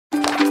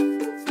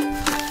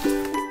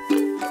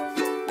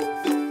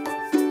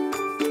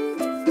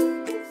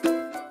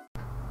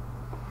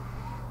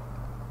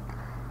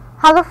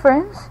Hello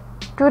friends,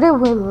 today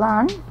we'll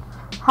learn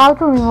how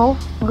to remove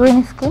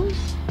green screen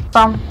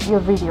from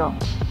your video.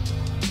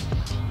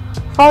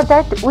 For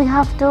that we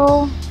have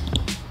to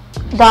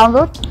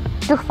download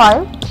two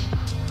files.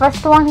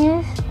 First one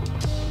is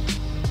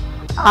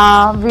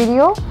a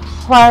video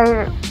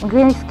where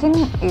green screen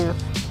is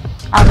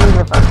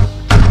available,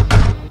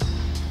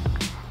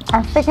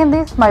 and second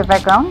is my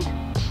background.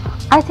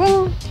 I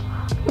think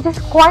it is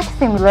quite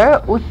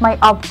similar with my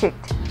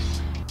object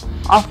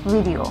of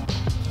video.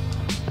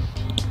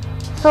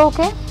 So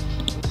okay,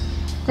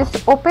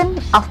 just open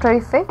After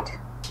Effects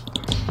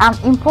and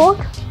import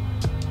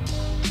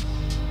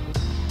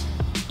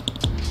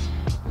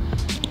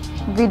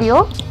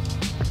video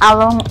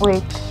along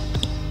with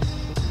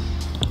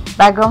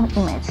background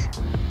image.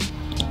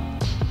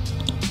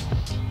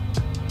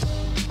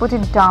 Put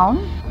it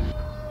down.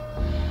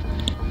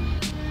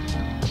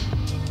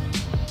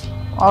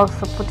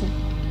 Also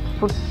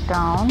put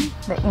down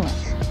the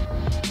image.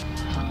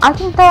 I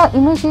think the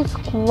image is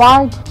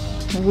quite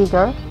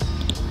bigger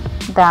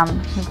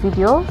than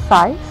video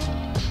size,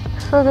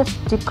 so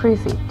just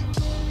decrease it.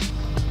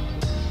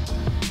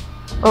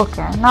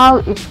 Okay, now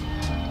it's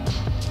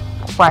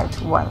quite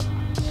well.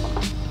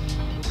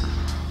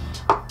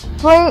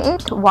 Play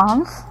it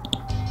once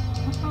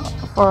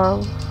for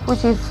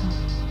which is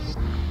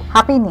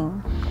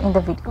happening in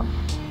the video.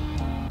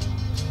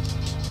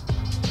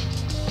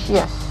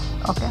 Yes,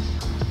 okay,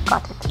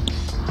 got it.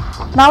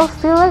 Now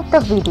select the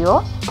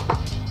video,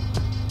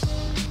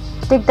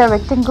 take the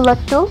rectangular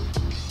tool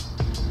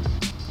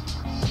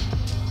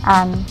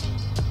and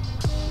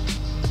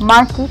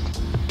mark it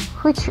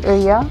which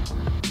area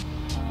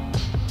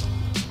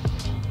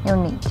you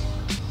need.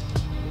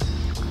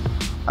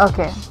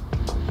 Okay,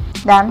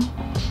 then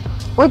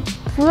with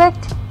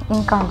select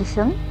in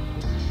condition,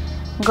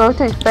 go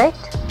to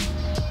effect,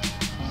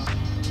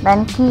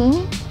 then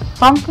keying.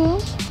 From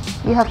keying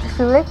you have to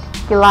select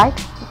key light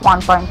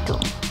 1.2.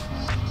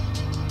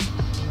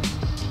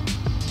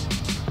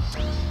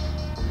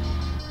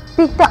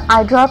 Pick the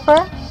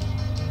eyedropper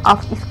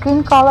of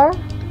screen color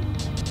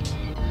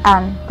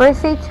and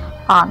press it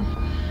on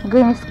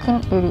green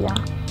screen area.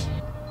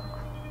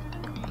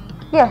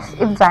 Yes,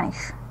 it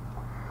vanished.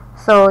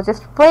 So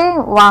just play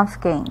once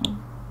again.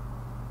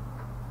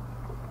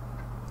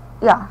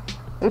 Yeah,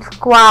 it's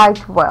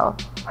quite well,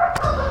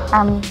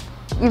 and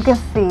you can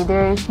see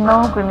there is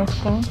no green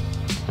screen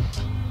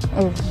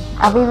is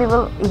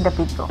available in the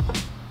video.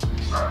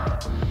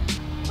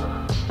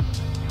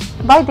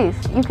 By this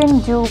you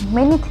can do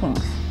many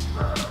things,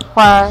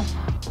 where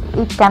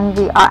it can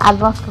be an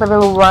advanced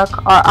level work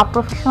or a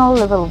professional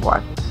level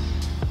work,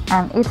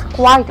 and it's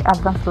quite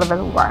advanced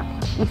level work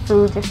if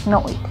you just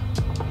know it.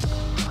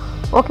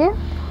 Okay,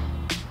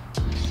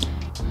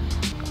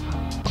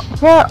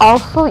 here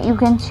also you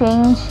can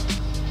change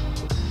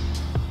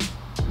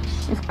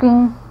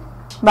screen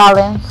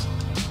balance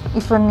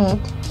if you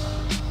need,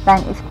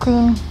 then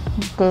screen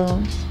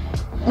gain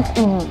if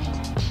you need.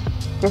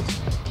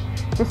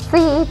 Just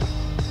see it.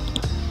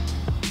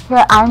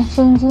 Here I am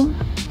changing,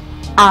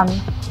 and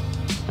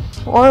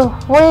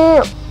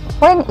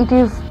when it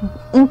is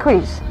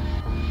increased,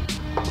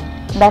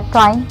 that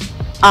time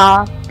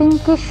a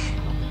pinkish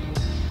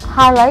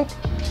highlight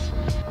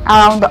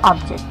around the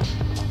object.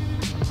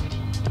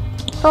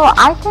 So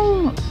I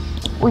think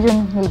we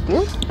don't need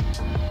this.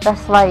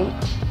 That's why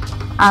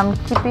I'm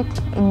keep it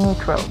in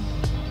neutral.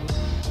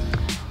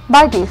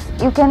 By this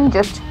you can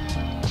just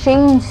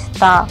change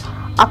the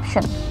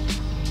option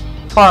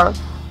for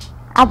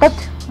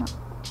adapt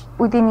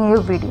within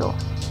your video.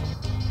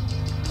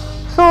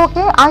 So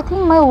okay, I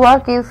think my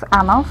work is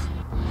enough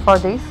for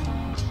this.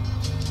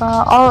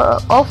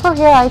 Also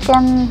here I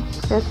can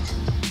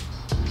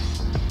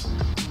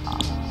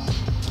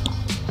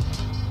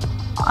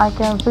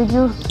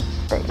reduce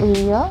the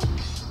area.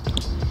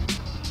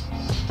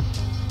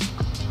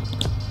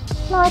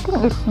 No, I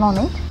think it's no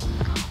need.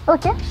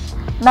 Okay,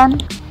 then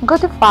go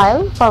to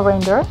File for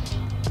Render,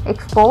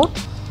 Export,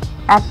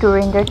 Add to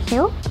Render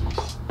Queue.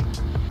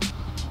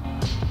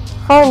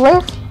 For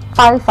less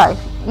file size,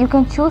 you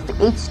can choose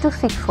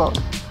H.264.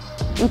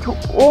 It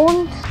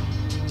won't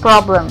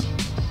problem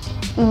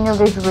in your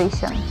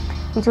resolution.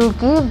 It will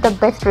give the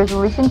best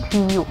resolution to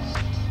you.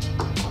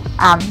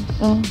 And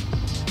in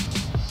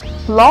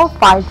low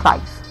file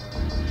size,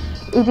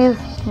 it is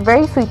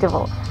very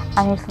suitable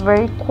and it's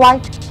very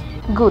quite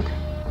good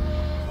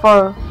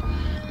for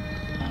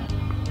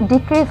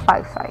decreased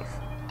file size.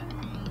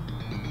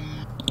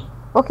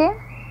 Okay,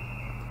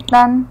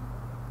 then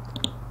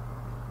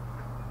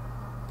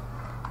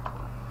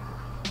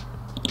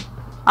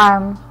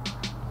I'm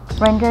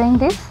rendering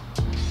this,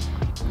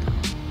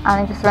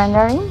 and it is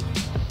rendering.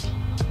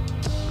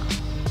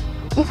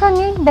 If you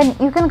need, then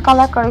you can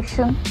color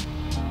correction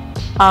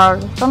or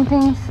some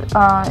things.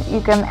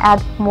 You can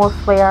add more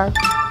flare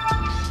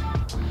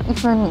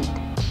if you need.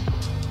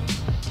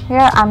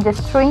 Here I'm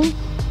just showing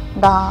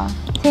the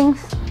things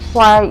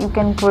where you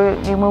can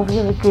remove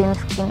your green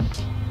screen.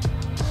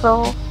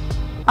 So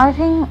I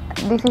think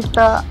this is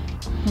the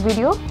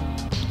video.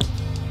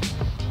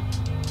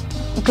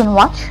 You can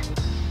watch.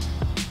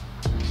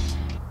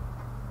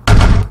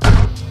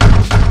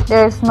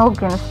 There is no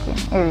green screen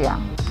area.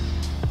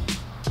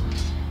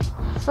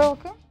 So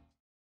okay.